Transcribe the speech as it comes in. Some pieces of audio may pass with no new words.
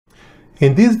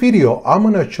In this video, I'm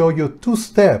going to show you 2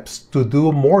 steps to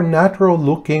do more natural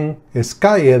looking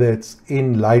sky edits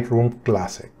in Lightroom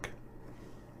Classic.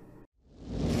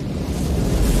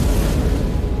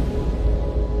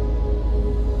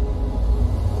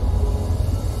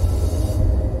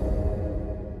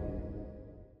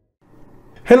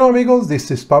 Hello amigos, this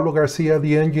is Pablo Garcia,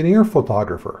 the engineer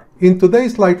photographer. In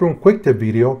today's Lightroom quick tip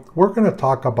video, we're going to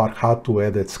talk about how to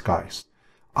edit skies.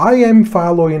 I am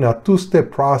following a 2-step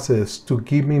process to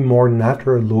give me more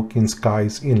natural looking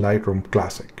skies in Lightroom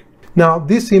Classic. Now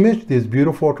this image, this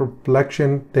beautiful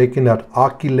reflection taken at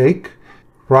Aki Lake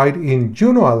right in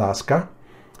Juneau, Alaska,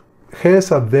 has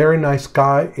a very nice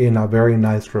sky and a very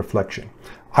nice reflection.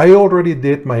 I already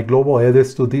did my global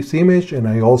edits to this image, and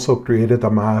I also created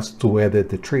a mask to edit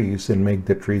the trees and make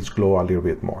the trees glow a little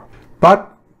bit more.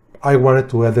 But I wanted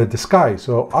to edit the sky,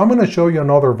 so I'm going to show you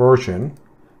another version.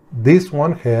 This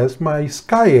one has my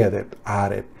sky edit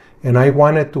added, and I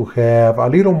wanted to have a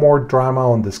little more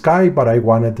drama on the sky, but I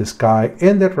wanted the sky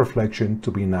and the reflection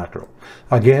to be natural.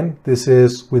 Again, this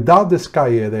is without the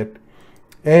sky edit,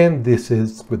 and this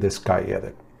is with the sky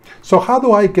edit. So how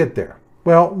do I get there?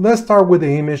 Well, let's start with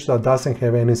the image that doesn't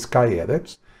have any sky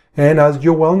edits. And as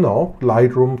you well know,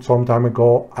 Lightroom some time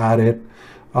ago added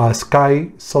a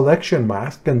sky selection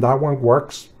mask, and that one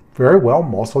works very well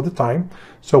most of the time.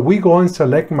 So we go and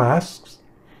select masks,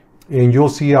 and you'll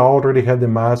see I already have the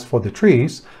mask for the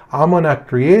trees. I'm going to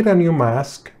create a new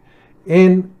mask,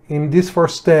 and in this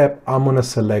first step, I'm going to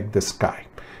select the sky.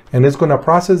 And it's going to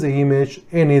process the image,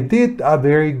 and it did a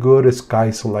very good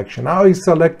sky selection. Now it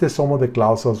selected some of the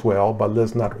clouds as well, but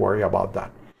let's not worry about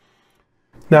that.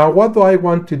 Now, what do I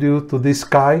want to do to this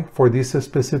sky for this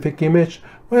specific image?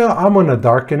 Well, I'm going to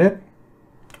darken it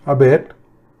a bit.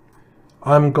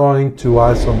 I'm going to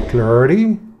add some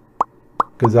clarity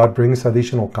because that brings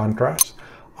additional contrast.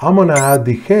 I'm going to add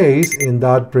the haze, and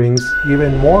that brings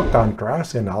even more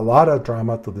contrast and a lot of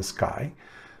drama to the sky.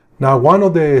 Now, one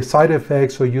of the side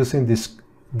effects of using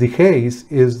the haze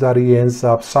is that it ends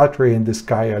up saturating the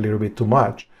sky a little bit too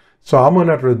much. So I'm going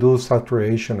to reduce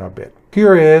saturation a bit.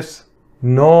 Here is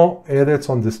no edits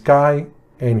on the sky,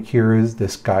 and here is the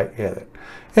sky edit.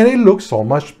 And it looks so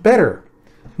much better.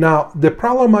 Now, the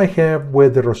problem I have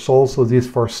with the results of this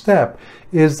first step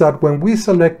is that when we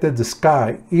selected the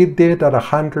sky, it did at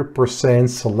 100%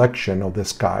 selection of the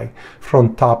sky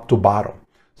from top to bottom.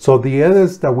 So the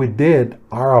edits that we did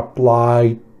are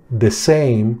applied the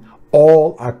same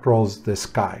all across the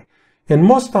sky. And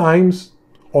most times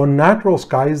on natural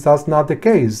skies, that's not the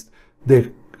case.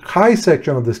 The high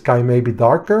section of the sky may be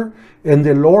darker, and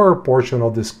the lower portion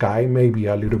of the sky may be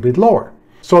a little bit lower.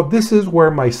 So this is where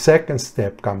my second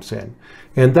step comes in,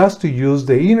 and that's to use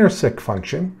the intersect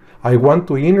function. I want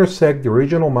to intersect the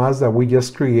original mask that we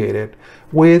just created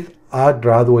with a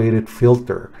graduated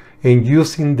filter, and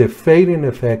using the fading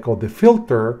effect of the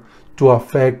filter to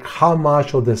affect how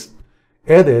much of the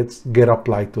edits get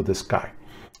applied to the sky.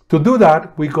 To do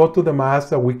that, we go to the mask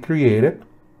that we created,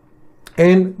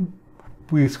 and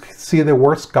we see the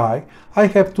word sky. I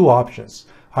have 2 options.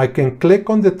 I can click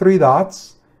on the 3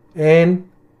 dots, and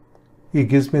it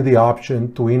gives me the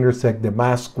option to intersect the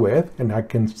mask with, and I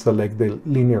can select the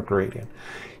linear gradient.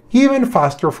 Even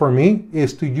faster for me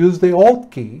is to use the Alt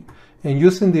key, and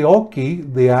using the Alt key,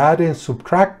 the add and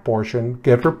subtract portion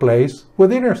get replaced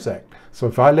with intersect. So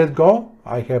if I let go,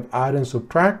 I have add and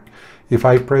subtract. If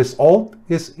I press Alt,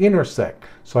 it's intersect.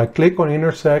 So I click on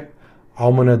intersect,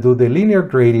 I'm going to do the linear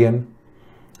gradient,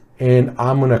 and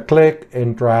I'm going to click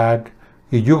and drag.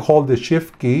 If you hold the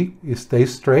Shift key, it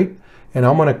stays straight. And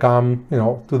I'm going to come,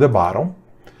 to the bottom.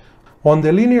 On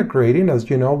the linear gradient, as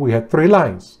you know, we have 3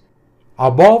 lines.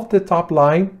 Above the top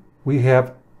line, we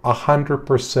have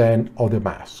 100% of the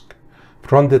mask.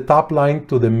 From the top line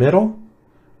to the middle,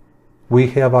 we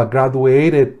have a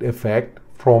graduated effect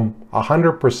from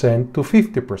 100% to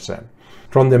 50%.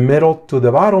 From the middle to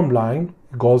the bottom line,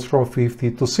 it goes from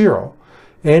 50 to 0.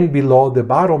 And below the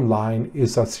bottom line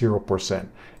is at 0%.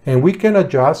 And we can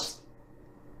adjust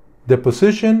the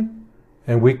position,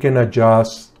 and we can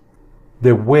adjust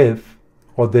the width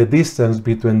or the distance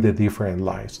between the different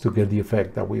lines to get the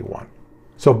effect that we want.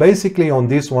 So basically on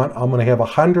this one, I'm going to have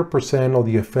 100% of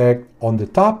the effect on the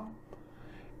top,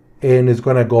 and it's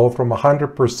going to go from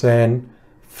 100%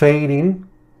 fading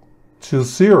to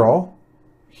 0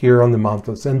 here on the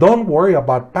mountains. And don't worry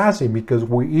about passing because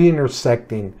we're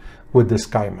intersecting with the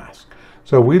sky mask.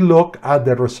 So we look at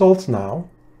the results now.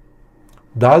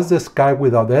 That's the sky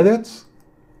without edits.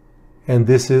 And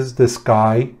this is the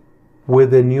sky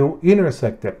with the new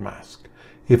intersected mask.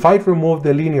 If I remove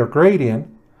the linear gradient,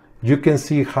 you can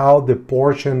see how the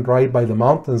portion right by the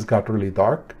mountains got really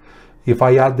dark. If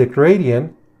I add the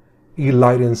gradient, it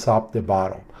lightens up the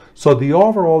bottom. So the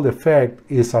overall effect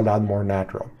is a lot more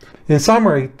natural. In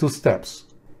summary, 2 steps.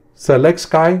 Select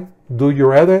sky, do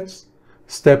your edits.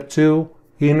 Step 2,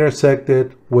 intersect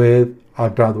it with a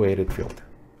graduated filter.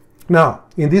 Now,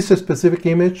 in this specific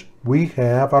image, we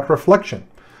have a reflection.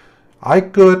 I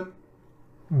could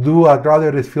do a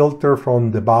graduated filter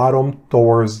from the bottom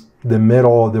towards the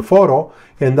middle of the photo,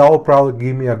 and that will probably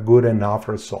give me a good enough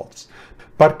results.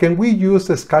 But can we use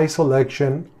the sky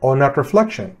selection on a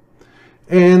reflection?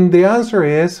 And the answer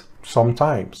is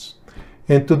sometimes.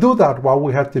 And to do that, what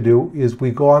we have to do is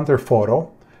we go under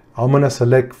photo. I'm going to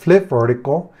select flip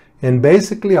vertical, and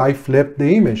basically I flip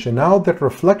the image, and now the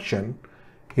reflection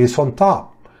is on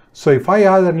top. So if I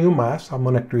add a new mask, I'm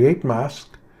going to create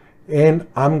mask, and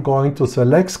I'm going to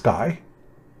select sky.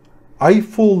 I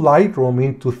fool Lightroom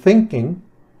into thinking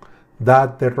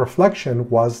that the reflection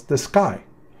was the sky.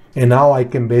 And now I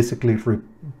can basically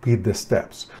repeat the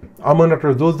steps. I'm going to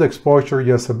reduce the exposure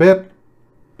just a bit.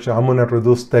 I'm going to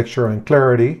reduce texture and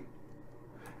clarity.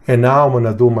 And now I'm going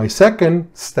to do my second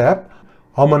step.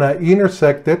 I'm going to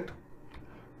intersect it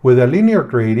with a linear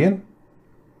gradient.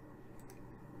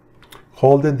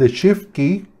 Holding the shift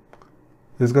key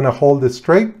is going to hold it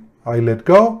straight. I let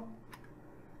go.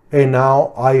 And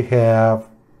now I have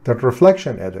the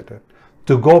reflection edited.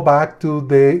 To go back to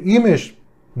the image,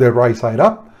 the right side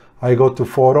up, I go to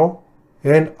photo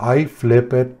and I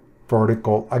flip it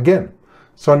vertical again.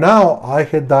 So now I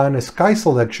had done a sky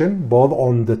selection both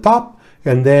on the top,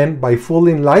 and then by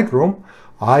fooling Lightroom,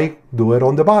 I do it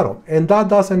on the bottom. And that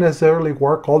doesn't necessarily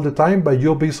work all the time, but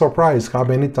you'll be surprised how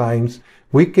many times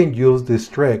we can use this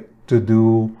trick to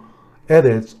do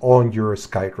edits on your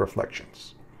sky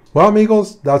reflections. Well,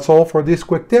 amigos, that's all for this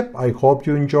quick tip. I hope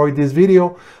you enjoyed this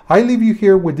video. I leave you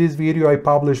here with this video I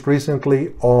published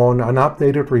recently on an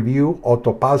updated review of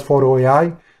Topaz Photo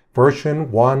AI version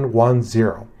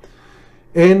 1.10.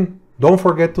 And don't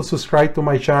forget to subscribe to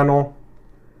my channel.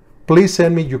 Please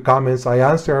send me your comments. I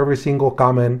answer every single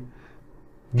comment.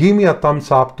 Give me a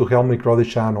thumbs up to help me grow the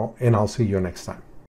channel, and I'll see you next time.